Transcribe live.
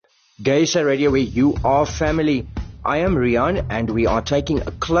Gaysa Radio, where you are family. I am Rian, and we are taking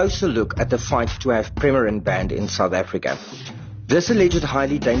a closer look at the fight to have Premarin banned in South Africa. This alleged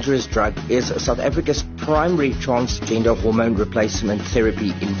highly dangerous drug is South Africa's primary transgender hormone replacement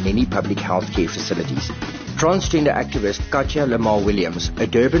therapy in many public healthcare facilities. Transgender activist Katja Lamar-Williams, a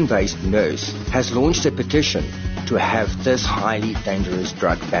Durban-based nurse, has launched a petition to have this highly dangerous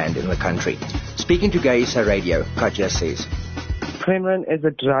drug banned in the country. Speaking to Gaysa Radio, Katja says, Premarin is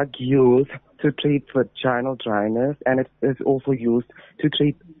a drug used to treat vaginal dryness, and it is also used to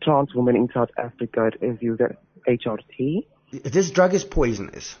treat trans women in South Africa. It is used as HRT. This drug is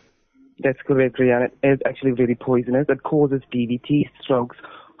poisonous. That's correct, Rian. It is actually very poisonous. It causes DVT, strokes,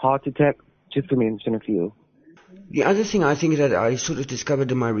 heart attack, just to mention a few. The other thing I think that I sort of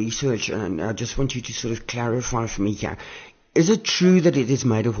discovered in my research, and I just want you to sort of clarify for me here, is it true that it is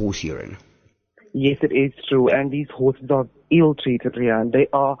made of horse urine? Yes, it is true, and these horses are ill-treated, Rian. They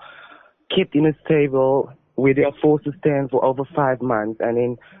are kept in a stable where they are forced to stand for over 5 months, and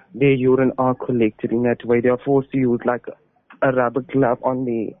then their urine are collected in that way. They are forced to use like a rubber glove on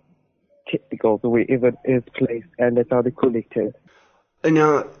the testicles or wherever it is placed, and that's how they collect it.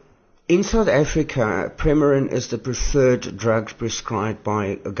 Now, in South Africa, Premarin is the preferred drug prescribed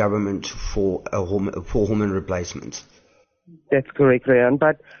by a government for hormone replacements. That's correct, Rian,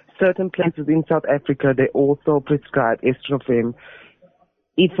 but certain places in South Africa, they also prescribe estrogen.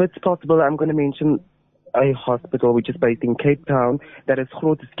 If it's possible, I'm going to mention a hospital which is based in Cape Town, that is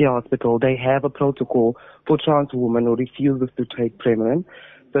Groote Schuur Hospital. They have a protocol for trans women who refuses to take Premarin.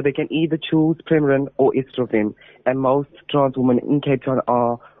 So they can either choose Premarin or estrogen, and most trans women in Cape Town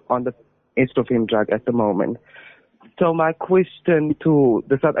are on the estrogen drug at the moment. So my question to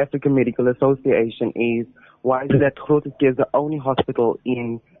the South African Medical Association is, why is it that Groote Schuur is the only hospital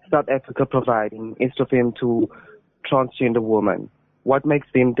in South Africa providing estrogen to transgender women? What makes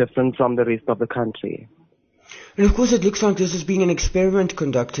them different from the rest of the country? And of course it looks like this is being an experiment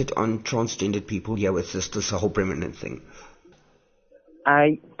conducted on transgendered people here with this whole Premarin thing.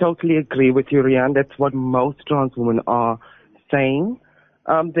 I totally agree with you, Rian. That's what most trans women are saying.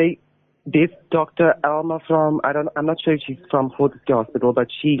 This Dr. Alma I'm not sure if she's from Groote Schuur Hospital, but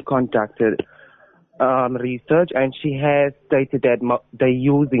she conducted research, and she has stated that they're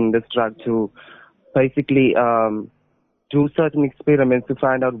using this drug to basically do certain experiments to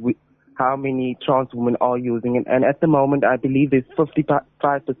find out how many trans women are using it. And at the moment, I believe there's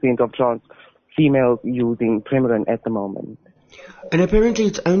 55% of trans females using Premarin at the moment. And apparently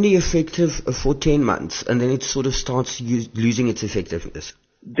it's only effective for 10 months, and then it sort of starts losing its effectiveness.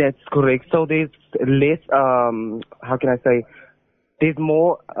 That's correct. So there's less, there's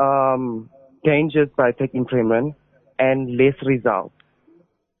more dangers by taking Premarin and less results.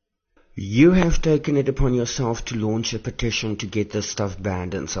 You have taken it upon yourself to launch a petition to get this stuff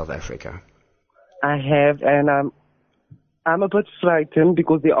banned in South Africa. I have, and I'm a bit frightened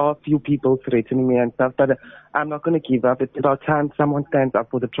because there are a few people threatening me and stuff, but I'm not going to give up. It's about time someone stands up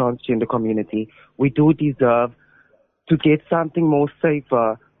for the transgender community. We do deserve to get something more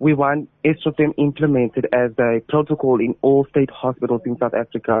safer. We want estrogen implemented as a protocol in all state hospitals in South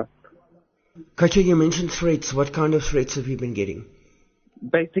Africa. Katja, you mentioned threats. What kind of threats have you been getting?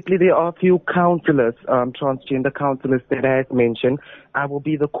 Basically, there are a few counselors, transgender counselors that I have mentioned. I will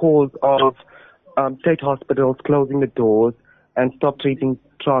be the cause of state hospitals closing the doors and stop treating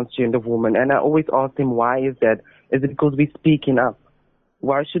transgender women. And I always ask them, why is that? Is it because we're speaking up?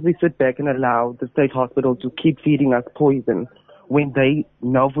 Why should we sit back and allow the state hospital to keep feeding us poison when they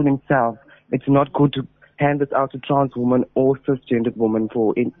know for themselves it's not good to hand this out to trans women or cisgendered women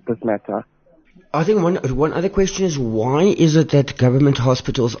for this matter? I think one other question is, why is it that government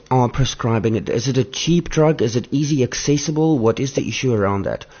hospitals are prescribing it? Is it a cheap drug? Is it easy accessible? What is the issue around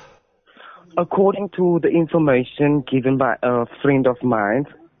that? According to the information given by a friend of mine,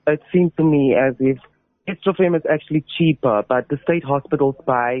 it seems to me as if estrogen is actually cheaper, but the state hospitals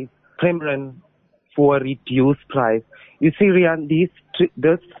buy Premarin for a reduced price. You see, Rian,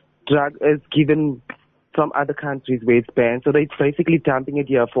 this drug is given from other countries where it's banned, so they're basically dumping it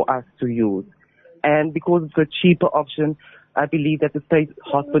here for us to use. And because it's a cheaper option, I believe that the state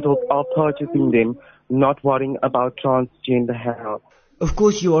hospitals are purchasing them, not worrying about transgender health. Of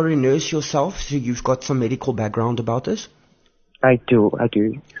course, you are a nurse yourself, so you've got some medical background about this? I do.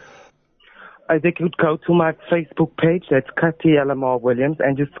 They could go to my Facebook page, that's Katja Lamar-Williams,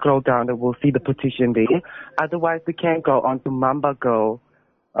 and just scroll down and we'll see the petition there. Otherwise, they can go on to Mamba Girl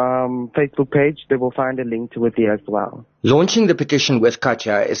Facebook page. They will find a link to it there as well. Launching the petition with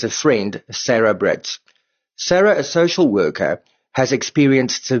Katja is a friend, Sarah Brits. Sarah, a social worker, has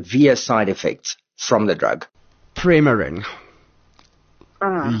experienced severe side effects from the drug. Premarin.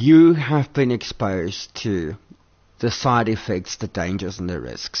 You have been exposed to the side effects, the dangers, and the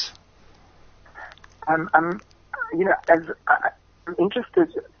risks. I'm interested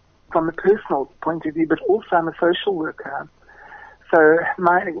from a personal point of view, but also I'm a social worker. So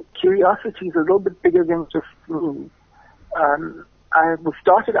my curiosity is a little bit bigger than just me. I was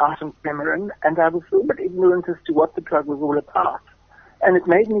started out on Premarin, and I was a little bit ignorant as to what the drug was all about. And it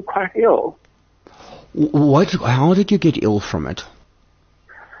made me quite ill. How did you get ill from it?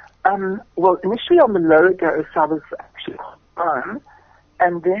 Well, initially on the lower dose, I was actually fine.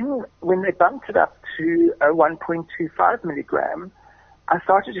 And then when they bumped it up to 1.25 milligram, I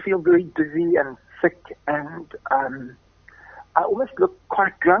started to feel very dizzy and sick, and I almost looked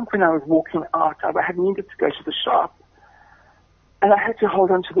quite drunk when I was walking out. I had needed to go to the shop, and I had to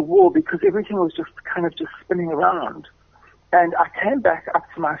hold on to the wall because everything was just kind of just spinning around. And I came back up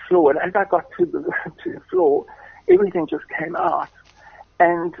to my floor, and as I got to the floor, everything just came out.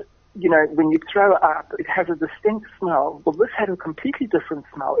 And, you know, when you throw up, it has a distinct smell. Well, this had a completely different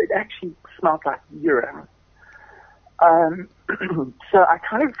smell. It actually smelled like urine. So I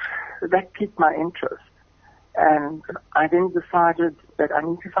that piqued my interest. And I then decided that I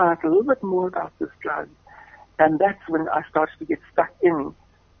need to find out a little bit more about this drug. And that's when I started to get stuck in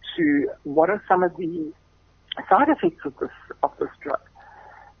to what are some of the side effects of this drug.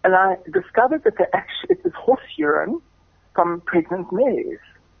 And I discovered that it was horse urine from pregnant mares.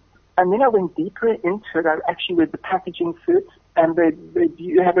 And then I went deeper into it. I actually read the package insert, and they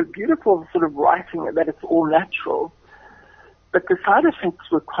have a beautiful sort of writing that it's all natural. But the side effects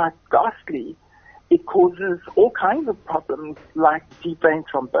were quite ghastly. It causes all kinds of problems like deep vein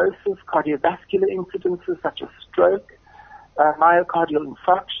thrombosis, cardiovascular incidences such as stroke, myocardial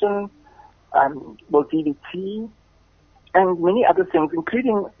infarction, DVT, and many other things,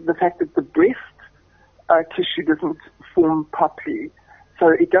 including the fact that the breast tissue doesn't form properly. So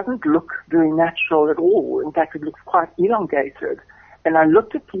it doesn't look very natural at all. In fact, it looks quite elongated. And I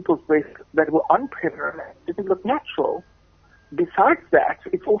looked at people's breasts that were on Premarin, and it didn't look natural. Besides that,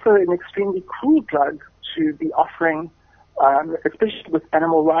 it's also an extremely cruel drug to be offering, especially with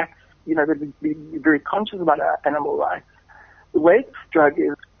animal rights. You know, they'd be very conscious about our animal rights. The way this drug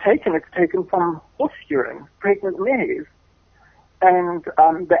is taken, it's taken from horse urine, pregnant mares. And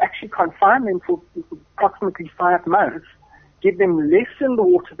they actually confine them for approximately 5 months, give them less in the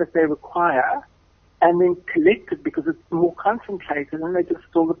water that they require, and then collect it because it's more concentrated, and they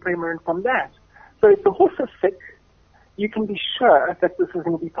distill the Premarin from that. So if the horse is sick, you can be sure that this is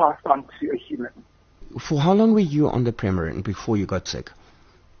going to be passed on to a human. For how long were you on the Premarin before you got sick?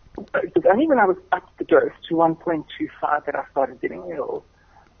 It was only when I was up the dose to 1.25 that I started getting ill.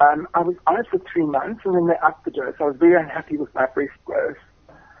 I was on it for 3 months, and then they upped the dose. I was very unhappy with my breast growth.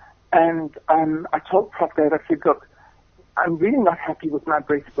 And I told Prof. Dave, I said, look, I'm really not happy with my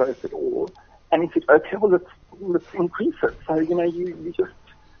breast growth at all. And he said, okay, well, let's increase it. So, you know, you just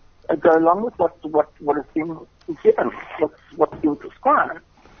go along with what has been given, what's been prescribed.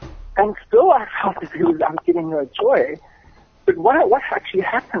 And still I felt that I was getting no joy. But what actually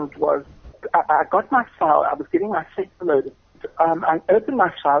happened was I got my file, I was getting my set loaded. I opened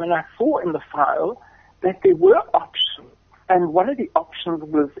my file, and I saw in the file that there were options. And one of the options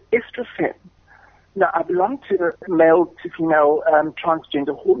was estrogen. Now, I belong to a male to female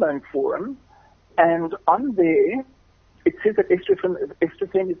transgender hormone forum, and on there, it says that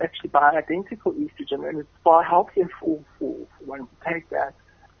estrogen is actually bioidentical estrogen, and it's far healthier for one to take that.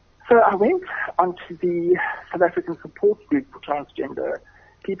 So I went onto the South African support group for transgender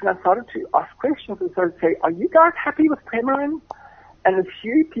people, and I started to ask questions and started to say, are you guys happy with Premarin? And a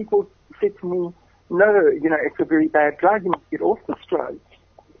few people said to me, no, you know, it's a very bad drug, you must get off this drug.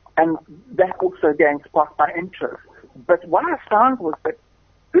 And that also again sparked my interest. But what I found was that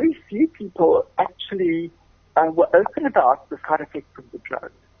very few people actually were open about the side effects of the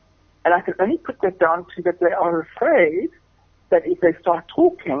drug. And I can only put that down to that they are afraid that if they start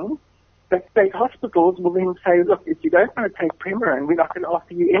talking, that state hospitals will then say, look, if you don't want to take Premarin, we're not going to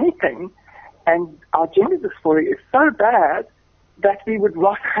offer you anything. And our gender dysphoria is so bad that we would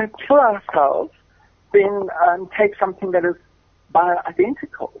rather kill ourselves than take something that is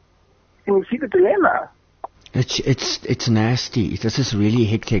bioidentical. Can you see the dilemma? It's nasty. This is really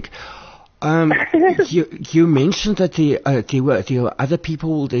hectic. You mentioned that there were other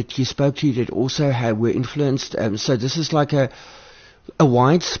people that you spoke to that also were influenced. So this is like a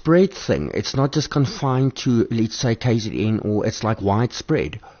widespread thing. It's not just confined to, let's say, KZN, or it's like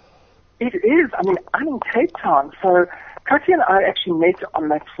widespread. It is. I mean, I'm in Cape Town, so Katya and I actually met on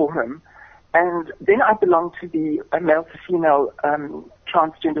that forum, and then I belong to the male to female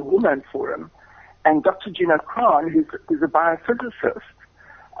transgender woman forum, and Dr. Gina Kran, who's a biophysicist,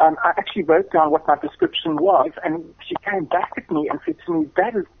 I actually wrote down what my prescription was, and she came back at me and said to me,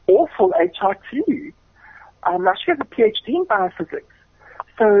 that is awful HRT. Now, she has a PhD in biophysics.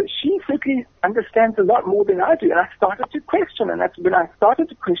 So she certainly understands a lot more than I do. And I started to question, and that's when I started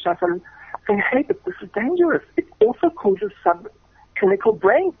to question, I started saying, hey, but this is dangerous. It also causes subclinical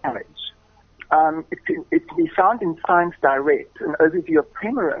brain damage. It can be found in Science Direct, an overview of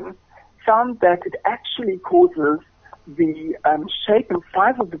Premarin, found that it actually causes the shape and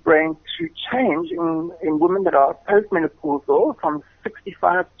size of the brain to change in women that are postmenopausal from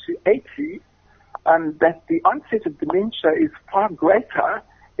 65 to 80, that the onset of dementia is far greater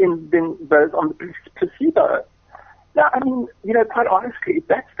than those on the placebo. Now, I mean, quite honestly, if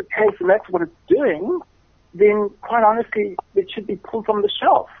that's the case and that's what it's doing, then quite honestly, it should be pulled from the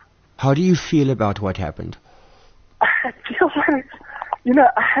shelf. How do you feel about what happened? I feel like,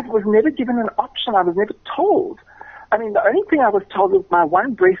 I was never given an option. I was never told. I mean, the only thing I was told was my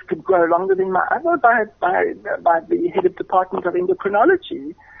one breast could grow longer than my other by the head of Department of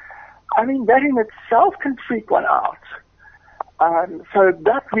Endocrinology. I mean, that in itself can freak one out. So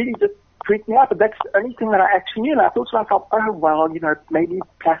that really just freaked me out, but that's the only thing that I actually knew. And I thought to myself, oh, well, maybe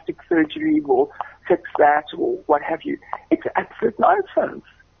plastic surgery will fix that or what have you. It's absolute nonsense.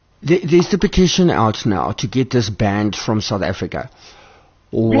 There's the petition out now to get this banned from South Africa.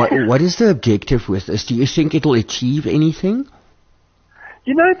 What is the objective with this? Do you think it will achieve anything?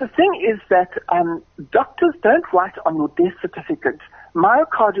 The thing is that doctors don't write on your death certificate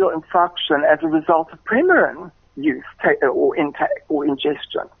myocardial infarction as a result of Premarin use or intake or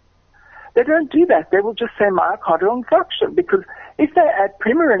ingestion. They don't do that. They will just say myocardial infarction, because if they add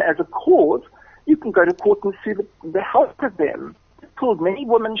Premarin as a cause, you can go to court and sue the health of them. It's called many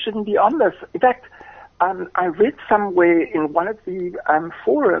women shouldn't be on this. In fact, I read somewhere in one of the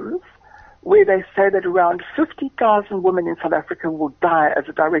forums where they say that around 50,000 women in South Africa will die as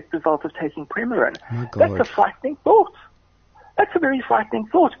a direct result of taking Premarin. Oh, God. That's a frightening thought. That's a very frightening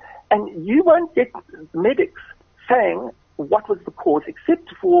thought. And you won't get medics saying what was the cause,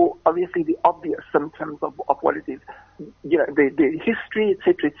 except for obviously the obvious symptoms of what it is. The history,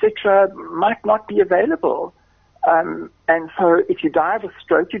 etc., might not be available. And so if you die of a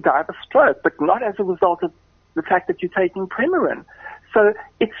stroke, you die of a stroke, but not as a result of the fact that you're taking Premarin. So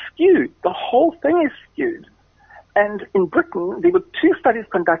it's skewed. The whole thing is skewed. And in Britain, there were two studies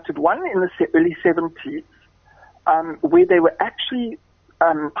conducted, one in the early 70s, where they were actually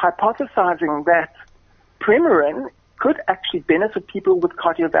hypothesizing that Premarin could actually benefit people with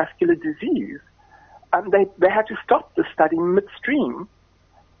cardiovascular disease. They had to stop the study midstream,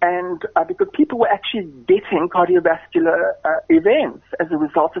 and because people were actually getting cardiovascular events as a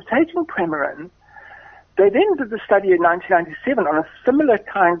result of taking Premarin. They then did the study in 1997 on a similar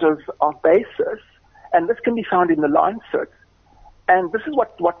kind of basis, and this can be found in the Lancet. And this is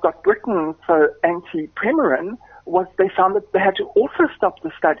what got Britain so anti-Premarin, was they found that they had to also stop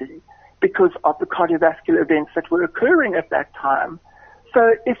the study because of the cardiovascular events that were occurring at that time.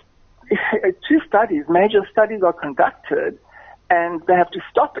 So if two studies, major studies are conducted, and they have to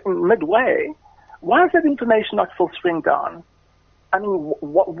stop in midway, why is that information not filtering down? I mean,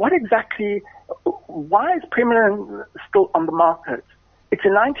 what exactly, why is Premarin still on the market? It's a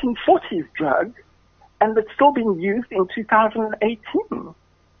 1940s drug, and it's still being used in 2018.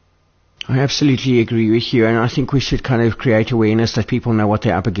 I absolutely agree with you, and I think we should kind of create awareness that people know what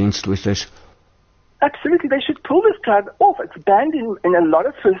they're up against with this. Absolutely, they should pull this drug off. It's banned in a lot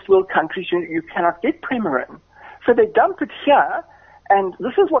of first world countries. You cannot get Premarin. So they dump it here, and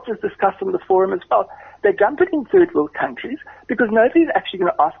this is what was discussed on the forum as well. They dump it in third world countries because nobody's actually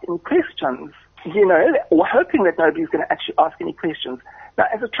going to ask any questions, or hoping that nobody's going to actually ask any questions. Now,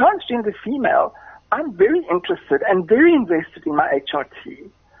 as a transgender female, I'm very interested and very invested in my HRT,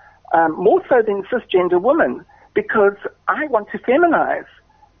 more so than cisgender women, because I want to feminize,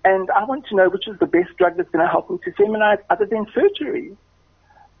 and I want to know which is the best drug that's going to help me to feminize other than surgery.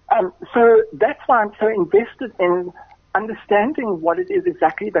 So that's why I'm so invested in understanding what it is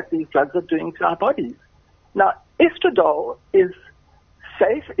exactly that these drugs are doing to our bodies. Now, estradiol is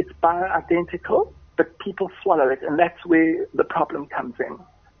safe, it's bioidentical, but people swallow it, and that's where the problem comes in.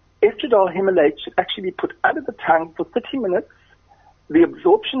 Estradiol Himalate should actually be put under the tongue for 30 minutes. The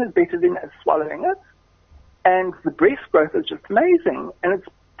absorption is better than swallowing it, and the breast growth is just amazing, and it's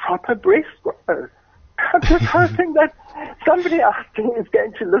proper breast growth. I'm just hoping that somebody out there is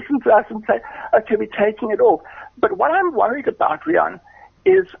going to listen to us and say, okay, we're taking it off. But what I'm worried about, Rian,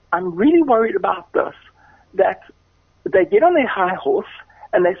 is I'm really worried about this, that they get on their high horse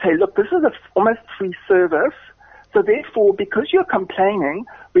and they say, look, this is almost free service, so therefore, because you're complaining,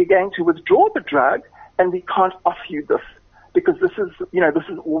 we're going to withdraw the drug and we can't offer you this because this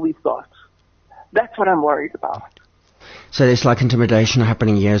is all we've got. That's what I'm worried about. So there's like intimidation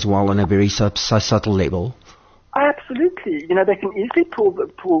happening here as well on a very subtle level. Absolutely. They can easily pull the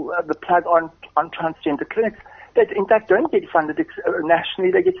plug on transgender clinics that, in fact, don't get funded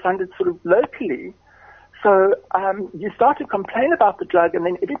nationally. They get funded sort of locally. So you start to complain about the drug, and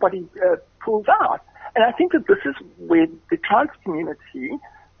then everybody pulls out. And I think that this is where the trans community,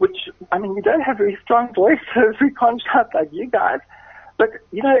 which, we don't have very strong voices. We can't shout like you guys. But,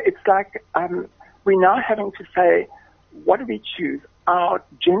 it's like we're now having to say, what do we choose? Our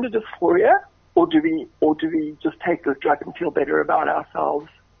gender dysphoria, or do we just take this drug and feel better about ourselves?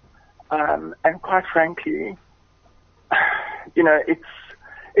 And quite frankly,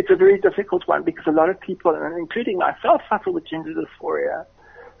 it's a very difficult one because a lot of people, and including myself, suffer with gender dysphoria.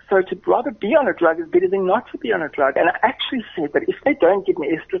 So to rather be on a drug is better than not to be on a drug. And I actually said that if they don't give me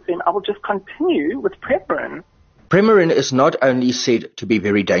estrogen, I will just continue with Premarin. Premarin is not only said to be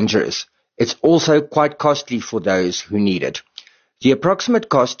very dangerous, it's also quite costly for those who need it. The approximate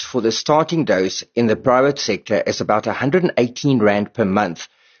cost for the starting dose in the private sector is about 118 Rand per month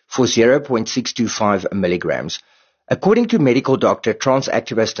for 0.625 milligrams. According to medical doctor, trans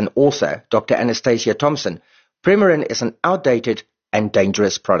activist and author Dr. Anastasia Thompson, Premarin is an outdated and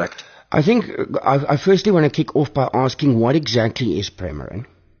dangerous product. I think I firstly want to kick off by asking, what exactly is Premarin?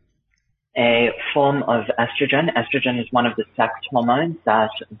 A form of estrogen. Estrogen is one of the sex hormones that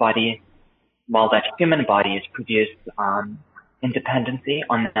human bodies produce independently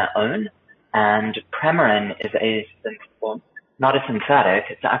on their own. And Premarin is not a synthetic.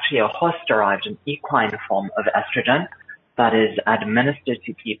 It's actually a horse-derived and equine form of estrogen that is administered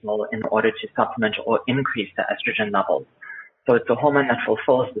to people in order to supplement or increase the estrogen levels. So it's a hormone that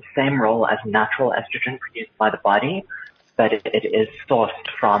fulfills the same role as natural estrogen produced by the body, but it is sourced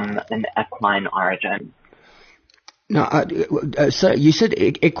from an equine origin. Now, so you said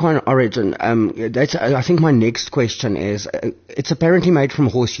equine origin. That's, I think my next question is, it's apparently made from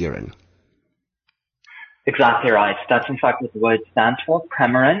horse urine. Exactly right. That's in fact what the word stands for.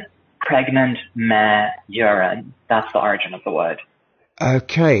 Premarin, pregnant mare urine. That's the origin of the word.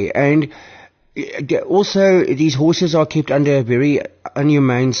 Okay, and also these horses are kept under very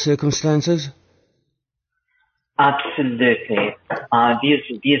inhumane circumstances? Absolutely.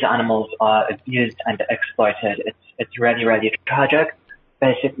 These animals are abused and exploited. It's really, really tragic.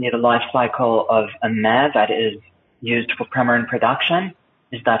 Basically, the life cycle of a mare that is used for Premarin production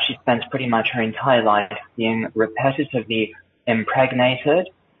is that she spends pretty much her entire life being repetitively impregnated,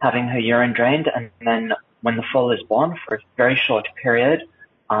 having her urine drained, and then when the foal is born for a very short period,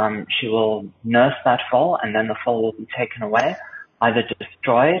 she will nurse that foal, and then the foal will be taken away, either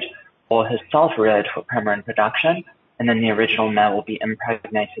destroyed or herself reared for Premarin production, and then the original mare will be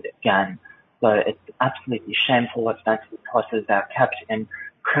impregnated again. So it's absolutely shameful. Essentially, horses are kept in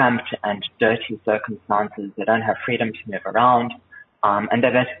cramped and dirty circumstances. They don't have freedom to move around, and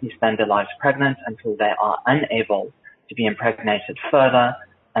they basically spend their lives pregnant until they are unable to be impregnated further,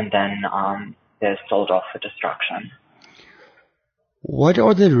 and then they're sold off for destruction. What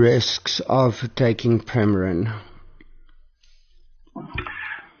are the risks of taking Premarin?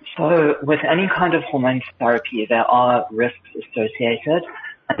 So with any kind of hormone therapy, there are risks associated,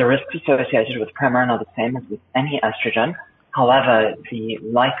 and the risks associated with Premarin are the same as with any estrogen. However, the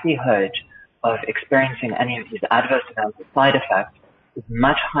likelihood of experiencing any of these adverse events or side effects is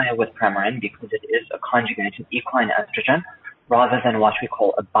much higher with Premarin because it is a conjugated equine estrogen rather than what we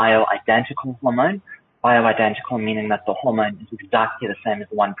call a bioidentical hormone. Bioidentical meaning that the hormone is exactly the same as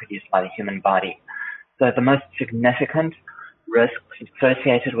the one produced by the human body. So the most significant risks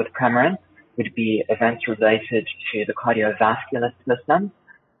associated with Premarin would be events related to the cardiovascular system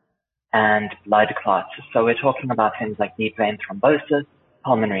and blood clots. So we're talking about things like deep vein thrombosis,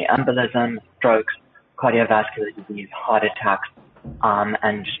 pulmonary embolism, strokes, cardiovascular disease, heart attacks,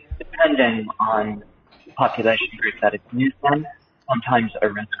 and depending on the population group that it's used in, sometimes a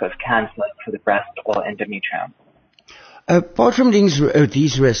risk of cancer for the breast or endometrium. Apart from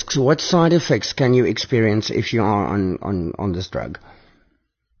these risks, what side effects can you experience if you are on this drug?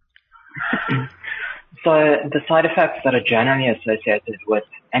 So the side effects that are generally associated with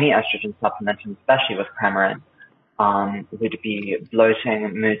any estrogen supplement, and especially with Premarin, would be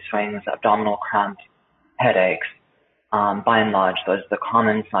bloating, mood swings, abdominal cramps, headaches. By and large, those are the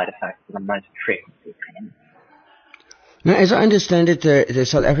common side effects that are most frequently seen. Now, as I understand it, the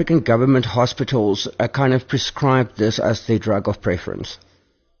South African government hospitals kind of prescribe this as their drug of preference.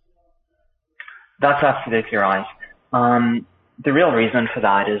 That's absolutely right. The real reason for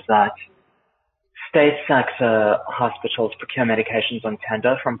that is that state sector hospitals procure medications on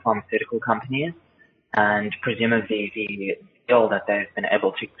tender from pharmaceutical companies, and presumably the deal that they've been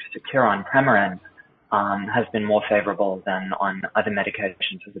able to secure on Premarin has been more favorable than on other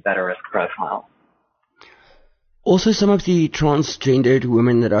medications with a better risk profile. Also, some of the transgendered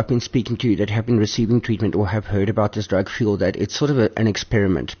women that I've been speaking to that have been receiving treatment or have heard about this drug feel that it's sort of an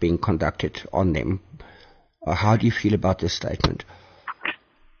experiment being conducted on them. How do you feel about this statement?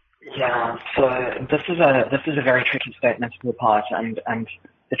 Yeah, so this is a very tricky statement to part, and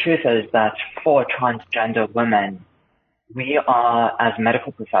the truth is that for transgender women, we are, as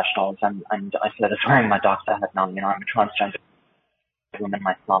medical professionals, and I say this wearing my doctor hat now, I'm a transgender woman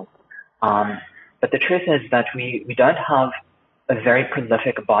myself, but the truth is that we don't have a very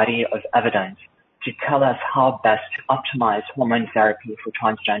prolific body of evidence to tell us how best to optimize hormone therapy for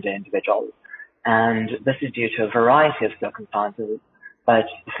transgender individuals. And this is due to a variety of circumstances. But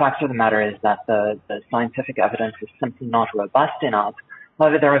the fact of the matter is that the scientific evidence is simply not robust enough.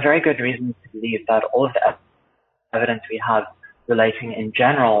 However, there are very good reasons to believe that all of the evidence we have relating in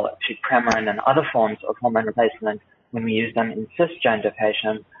general to Premarin and other forms of hormone replacement when we use them in cisgender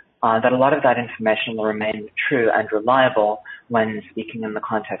patients, that a lot of that information will remain true and reliable when speaking in the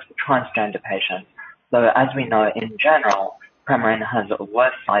context of transgender patients. So as we know, in general, Premarin has a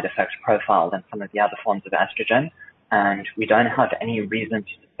worse side effects profile than some of the other forms of estrogen, and we don't have any reason to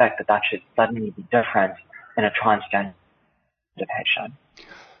suspect that that should suddenly be different in a transgender patient.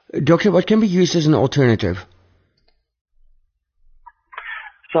 Doctor, what can be used as an alternative?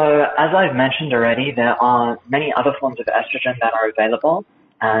 So as I've mentioned already, there are many other forms of estrogen that are available,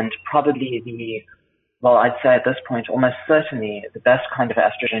 and probably I'd say at this point, almost certainly the best kind of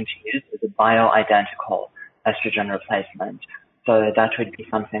estrogen to use is a bioidentical estrogen replacement. So that would be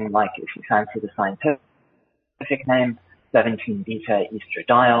something like, if you fancy the scientific name, 17-beta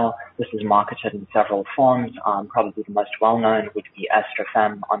estradiol. This is marketed in several forms. Probably the most well-known would be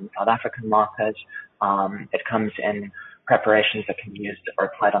Estrafem on the South African market. It comes in preparations that can be used or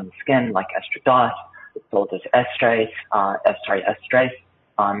applied on the skin, like Estradot. It's sold as Estrace,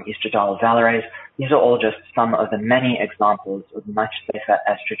 Estradiol Valerase. These are all just some of the many examples of much safer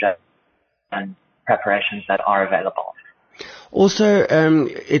estrogen preparations that are available. Also,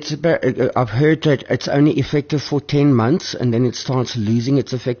 I've heard that it's only effective for 10 months and then it starts losing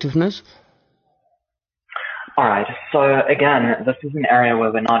its effectiveness. All right. So again, this is an area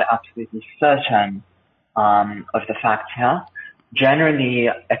where we're not absolutely certain of the facts here. Generally,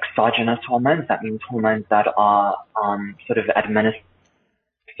 exogenous hormones, that means hormones that are sort of administered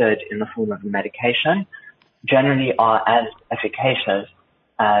in the form of a medication, generally are as efficacious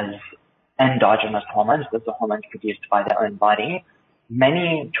as endogenous hormones. Those are hormones produced by their own body.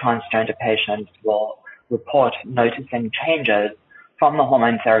 Many transgender patients will report noticing changes from the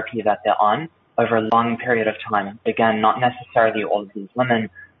hormone therapy that they're on over a long period of time. Again, not necessarily all of these women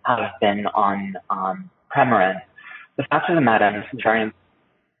have been on Premarin. The fact of the matter, and this is very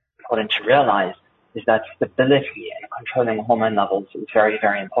important to realize, is that stability in controlling hormone levels is very,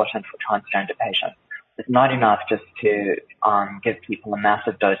 very important for transgender patients. It's not enough just to give people a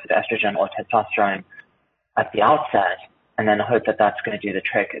massive dose of estrogen or testosterone at the outset and then hope that that's going to do the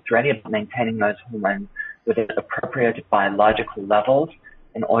trick. It's really about maintaining those hormones within appropriate biological levels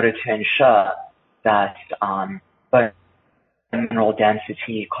in order to ensure that both mineral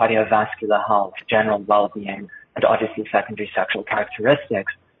density, cardiovascular health, general well-being, and obviously secondary sexual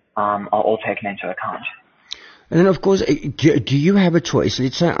characteristics are all taken into account. And then, of course, do you have a choice?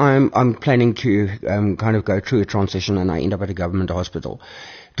 Let's say I'm planning to kind of go through a transition and I end up at a government hospital.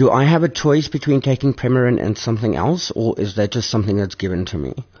 Do I have a choice between taking Premarin and something else, or is that just something that's given to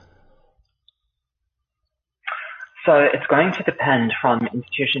me? So it's going to depend from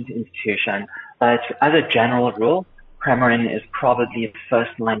institution to institution, but as a general rule, Premarin is probably the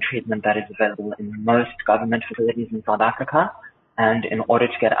first-line treatment that is available in most government facilities in South Africa. And in order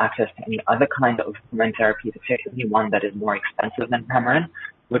to get access to any other kind of hormone therapy, particularly one that is more expensive than Premarin,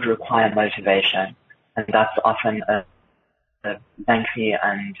 would require motivation. And that's often a lengthy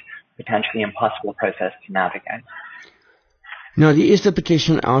and potentially impossible process to navigate. Now, there is the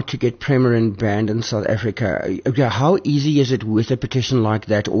petition out to get Premarin banned in South Africa. How easy is it with a petition like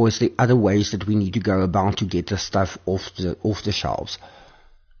that, or is there other ways that we need to go about to get the stuff off the shelves?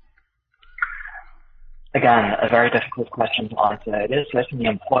 Again, a very difficult question to answer. It is certainly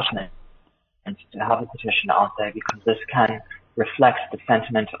important to have a petition out there because this can reflect the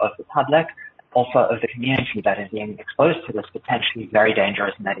sentiment of the public, also of the community that is being exposed to this potentially very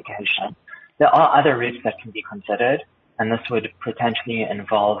dangerous medication. There are other routes that can be considered, and this would potentially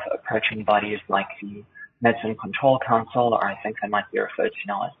involve approaching bodies like the Medicine Control Council, or I think they might be referred to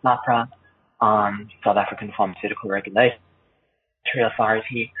now as SAHPRA, South African Pharmaceutical Regulatory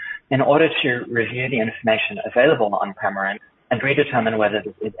Authority. in order to review the information available on Premarin and redetermine whether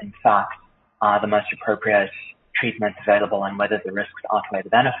this is in fact the most appropriate treatment available and whether the risks outweigh the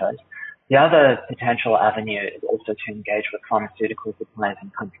benefits. The other potential avenue is also to engage with pharmaceutical suppliers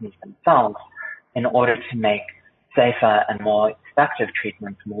and companies themselves in order to make safer and more effective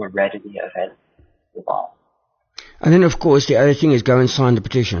treatments more readily available. And then, of course, the other thing is go and sign the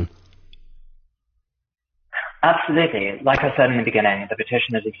petition. Absolutely. Like I said in the beginning, the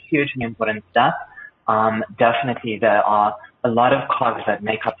petition is a hugely important step. Definitely there are a lot of cogs that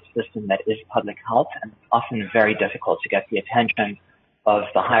make up the system that is public health, and it's often very difficult to get the attention of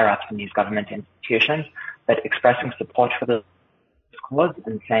the higher-ups in these government institutions, but expressing support for this cause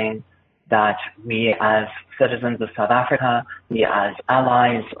and saying that we as citizens of South Africa, we as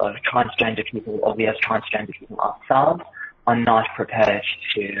allies of transgender people, or we as transgender people ourselves, are not prepared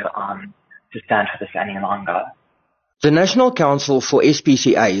to stand for this any longer. The National Council for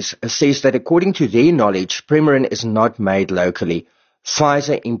SPCAs says that according to their knowledge, Premarin is not made locally.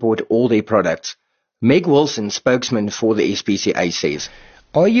 Pfizer import all their products. Meg Wilson, spokesman for the SPCA, says,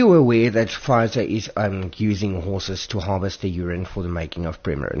 Are you aware that Pfizer is using horses to harvest the urine for the making of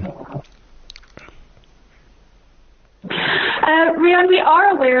Premarin? Rian, we are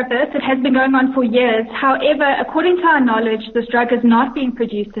aware of this. It has been going on for years. However, according to our knowledge, this drug is not being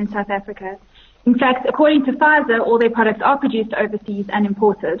produced in South Africa. In fact, according to Pfizer, all their products are produced overseas and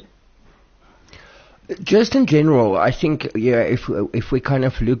imported. Just in general, I think, if we kind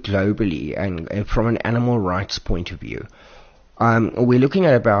of look globally and from an animal rights point of view, we're looking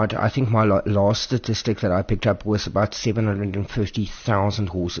at about, I think my last statistic that I picked up was about 750,000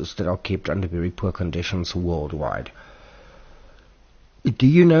 horses that are kept under very poor conditions worldwide. Do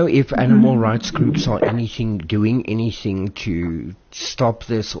you know if animal rights groups are doing anything to stop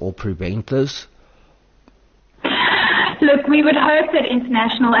this or prevent this? Look, we would hope that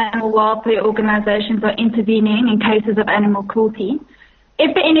international animal welfare organizations are intervening in cases of animal cruelty.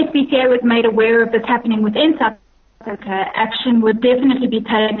 If the NSPCA was made aware of this happening within South Africa, action would definitely be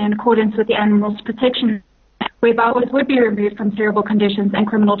taken in accordance with the Animals Protection Act, whereby horses would be removed from terrible conditions and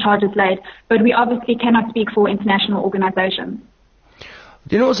criminal charges laid, but we obviously cannot speak for international organizations.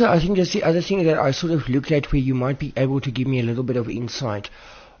 Then also, I think that's the other thing that I sort of looked at where you might be able to give me a little bit of insight,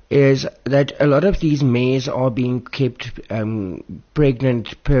 is that a lot of these mares are being kept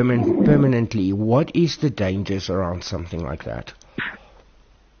pregnant permanently. What is the dangers around something like that?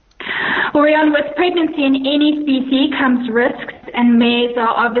 Well, Rian, with pregnancy in any species comes risks, and mares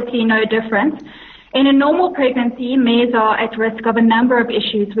are obviously no different. In a normal pregnancy, mares are at risk of a number of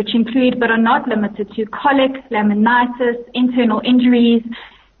issues, which include but are not limited to colic, laminitis, internal injuries,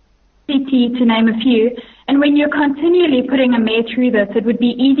 CT, to name a few. And when you're continually putting a mare through this, it would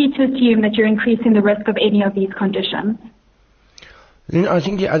be easy to assume that you're increasing the risk of any of these conditions. Then I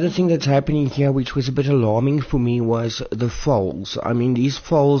think the other thing that's happening here, which was a bit alarming for me, was the foals. I mean, these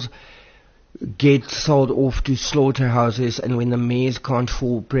foals get sold off to slaughterhouses, and when the mares can't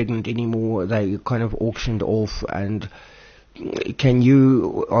fall pregnant anymore, they kind of auctioned off. And do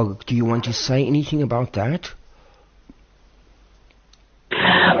you want to say anything about that?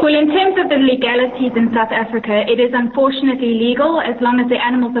 Well, in terms of the legalities in South Africa, it is unfortunately legal as long as the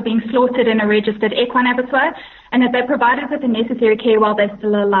animals are being slaughtered in a registered equine abattoir and that they're provided with the necessary care while they're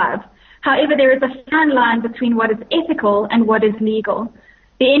still alive. However, there is a fine line between what is ethical and what is legal.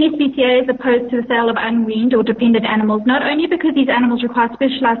 The NSPCA is opposed to the sale of unweaned or dependent animals, not only because these animals require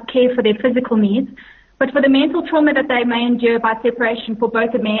specialized care for their physical needs, but for the mental trauma that they may endure by separation for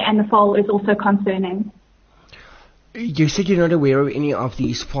both the mare and the foal is also concerning. You said you're not aware of any of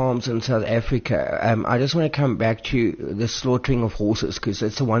these farms in South Africa. I just want to come back to the slaughtering of horses, because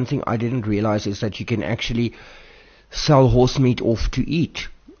that's the one thing I didn't realize, is that you can actually sell horse meat off to eat.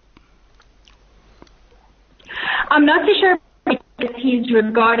 I'm not too sure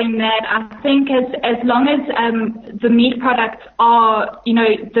regarding that. I think as long as the meat products are,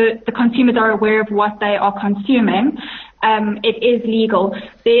 the consumers are aware of what they are consuming, it is legal.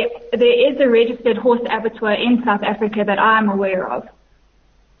 There is a registered horse abattoir in South Africa that I'm aware of.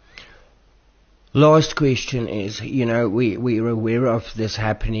 Last question is, we're aware of this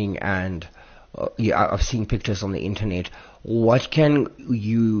happening, and I've seen pictures on the internet. What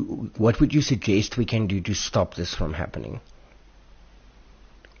would you suggest we can do to stop this from happening?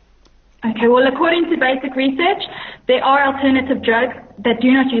 Okay, well, according to basic research, there are alternative drugs that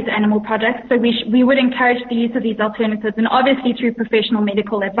do not use animal products, so we would encourage the use of these alternatives, and obviously through professional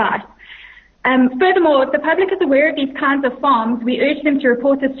medical advice. Furthermore, if the public is aware of these kinds of farms, we urge them to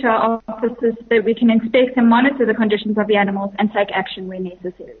report this to our offices so that we can inspect and monitor the conditions of the animals and take action where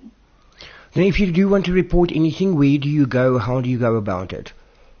necessary. Then if you do want to report anything, where do you go? How do you go about it?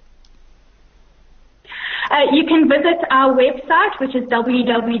 You can visit our website, which is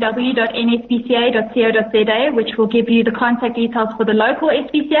www.nspca.co.za, which will give you the contact details for the local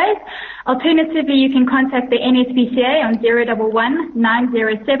SPCAs. Alternatively, you can contact the NSPCA on 011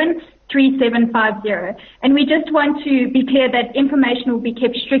 907 3750. And we just want to be clear that information will be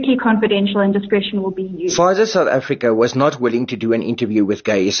kept strictly confidential and discretion will be used. Pfizer South Africa was not willing to do an interview with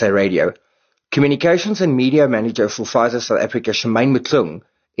Gay SA Radio. Communications and Media Manager for Pfizer South Africa, Shemaine Mutlung,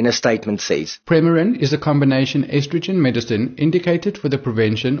 in a statement says, Premarin is a combination estrogen medicine indicated for the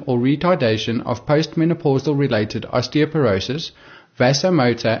prevention or retardation of postmenopausal related osteoporosis,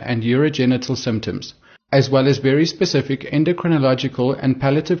 vasomotor and urogenital symptoms, as well as very specific endocrinological and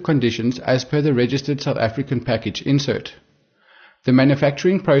palliative conditions as per the registered South African package insert. The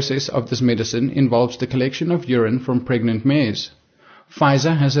manufacturing process of this medicine involves the collection of urine from pregnant mares.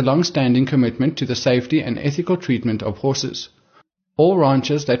 Pfizer has a long-standing commitment to the safety and ethical treatment of horses. All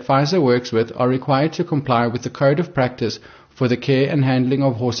ranchers that Pfizer works with are required to comply with the Code of Practice for the care and handling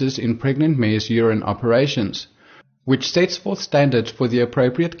of horses in pregnant mares' urine operations, which sets forth standards for the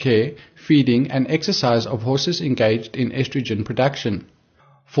appropriate care, feeding and exercise of horses engaged in estrogen production.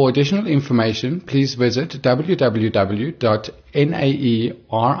 For additional information, please visit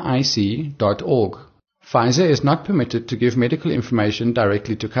www.naeric.org. Pfizer is not permitted to give medical information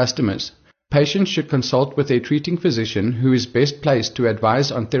directly to customers. Patients should consult with their treating physician, who is best placed to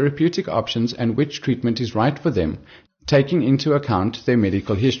advise on therapeutic options and which treatment is right for them, taking into account their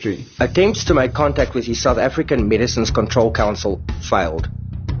medical history. Attempts to make contact with the South African Medicines Control Council failed.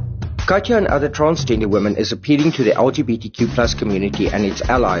 Katja and other transgender women is appealing to the LGBTQ+ community and its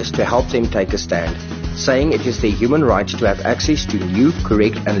allies to help them take a stand, saying it is their human right to have access to new,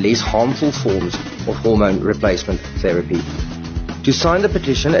 correct and less harmful forms of hormone replacement therapy. To sign the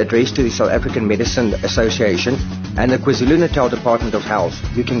petition addressed to the South African Medicine Association and the KwaZulu-Natal Department of Health,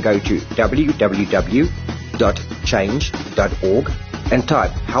 you can go to www.change.org and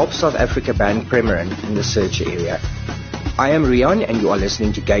type Help South Africa Ban Premarin in the search area. I am Rian and you are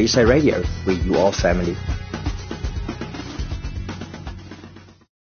listening to Gay SA Radio, where you are family.